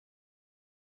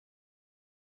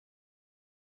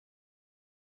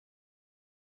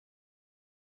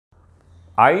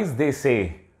Eyes, they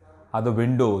say, are the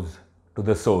windows to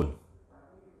the soul.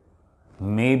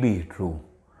 May be true.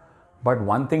 But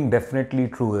one thing definitely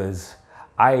true is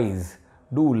eyes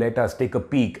do let us take a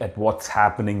peek at what's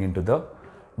happening into the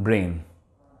brain.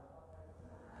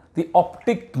 The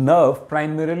optic nerve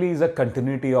primarily is a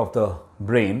continuity of the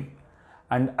brain,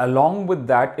 and along with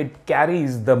that it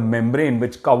carries the membrane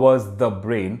which covers the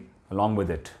brain along with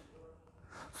it.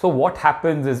 So what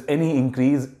happens is any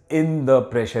increase in the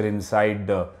pressure inside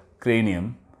the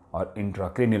cranium, or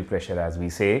intracranial pressure as we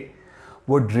say,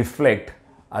 would reflect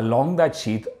along that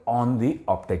sheath on the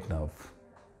optic nerve.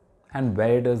 And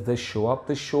where does this show up?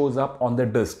 This shows up on the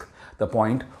disc, the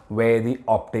point where the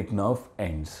optic nerve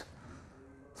ends.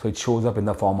 So it shows up in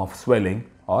the form of swelling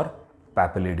or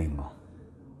papilledema.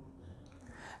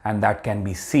 And that can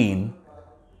be seen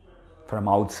from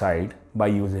outside by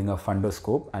using a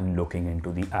fundoscope and looking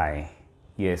into the eye.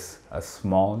 Yes, a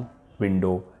small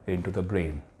window into the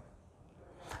brain.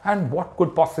 And what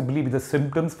could possibly be the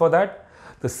symptoms for that?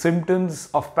 The symptoms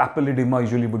of papilledema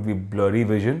usually would be blurry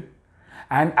vision,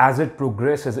 and as it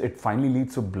progresses, it finally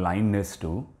leads to blindness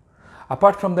too.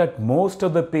 Apart from that, most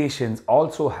of the patients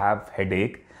also have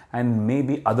headache and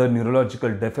maybe other neurological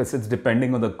deficits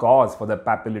depending on the cause for the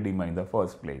papilledema in the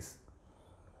first place.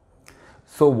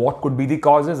 So what could be the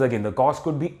causes? Again, the cause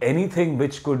could be anything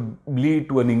which could lead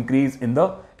to an increase in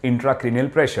the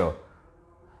intracranial pressure,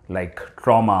 like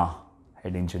trauma,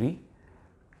 head injury,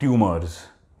 tumors,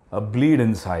 a bleed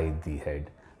inside the head,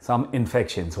 some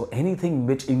infection. So anything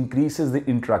which increases the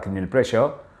intracranial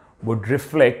pressure would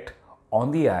reflect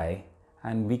on the eye,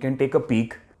 and we can take a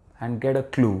peek and get a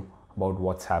clue about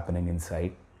what's happening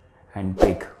inside and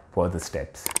take further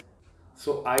steps.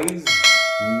 So eyes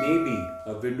may be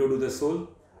a window to the soul,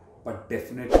 but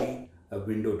definitely a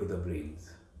window to the brains.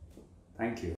 Thank you.